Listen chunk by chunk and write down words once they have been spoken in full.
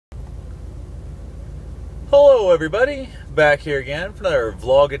Hello everybody, back here again for another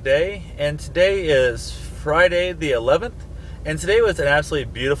vlog a day, and today is Friday the 11th, and today was an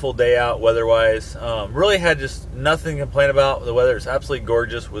absolutely beautiful day out weather-wise. Really had just nothing to complain about. The weather is absolutely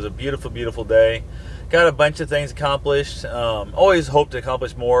gorgeous. It was a beautiful day. Got a bunch of things accomplished. Always hope to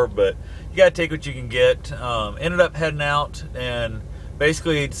accomplish more, but you gotta take what you can get. Ended up heading out and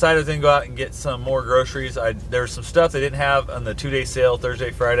basically decided I was gonna go out and get some more groceries. There was some stuff they didn't have on the 2-day sale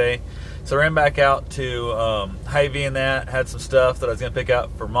Thursday, Friday. So I ran back out to Hy-Vee and that, had some stuff that I was going to pick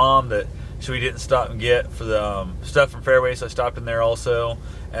out for Mom that we didn't stop and get for the stuff from Fairway, so I stopped in there also.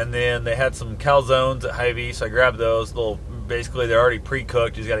 And then they had some calzones at Hy-Vee, so I grabbed those. Basically, they're already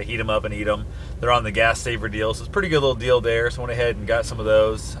pre-cooked. You just got to heat them up and eat them. They're on the Gas Saver deal, so it's a pretty good little deal there. So I went ahead and got some of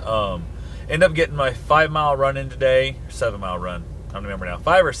those. Ended up getting my 5-mile run in today, 7-mile run. I don't remember now.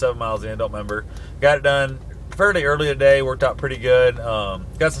 5 or 7 miles in, don't remember. Got it done fairly early today, worked out pretty good. Got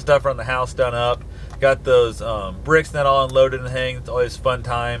some stuff around the house done up. Got those bricks and that all unloaded and hang. It's always a fun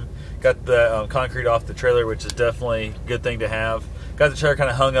time. Got the concrete off the trailer, which is definitely a good thing to have. Got the trailer kind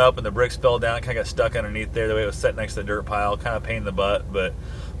of hung up and the bricks fell down. Kind of got stuck underneath there the way it was set next to the dirt pile. Kind of pain in the butt, but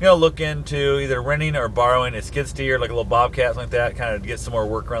look into either renting or borrowing a skid steer, like a little Bobcat, something like that. Kind of get some more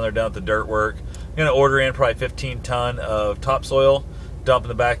work around there down at the dirt work. I'm gonna order in probably 15 ton of topsoil, dump in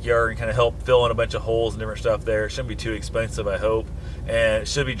the backyard, and kind of help fill in a bunch of holes and different stuff there. It shouldn't be too expensive, I hope, and it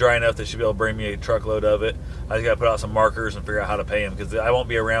should be dry enough that should be able to bring me a truckload of it. I just got to put out some markers and figure out how to pay him, because I won't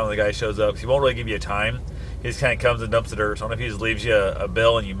be around when the guy shows up, because he won't really give you a time. He just kind of comes and dumps the dirt. So I don't know if he just leaves you a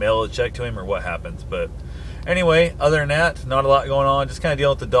bill and you mail a check to him or what happens. But anyway, other than that, not a lot going on. Just kind of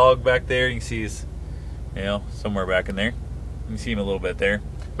dealing with the dog back there. You can see he's, somewhere back in there. You can see him a little bit there.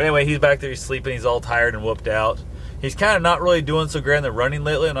 But anyway, he's back there. He's sleeping. He's all tired and whooped out. He's kind of not really doing so great in the running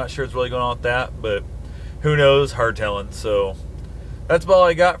lately. I'm not sure what's really going on with that, but who knows? Hard telling. So that's all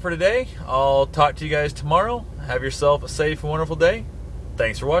I got for today. I'll talk to you guys tomorrow. Have yourself a safe and wonderful day.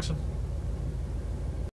 Thanks for watching.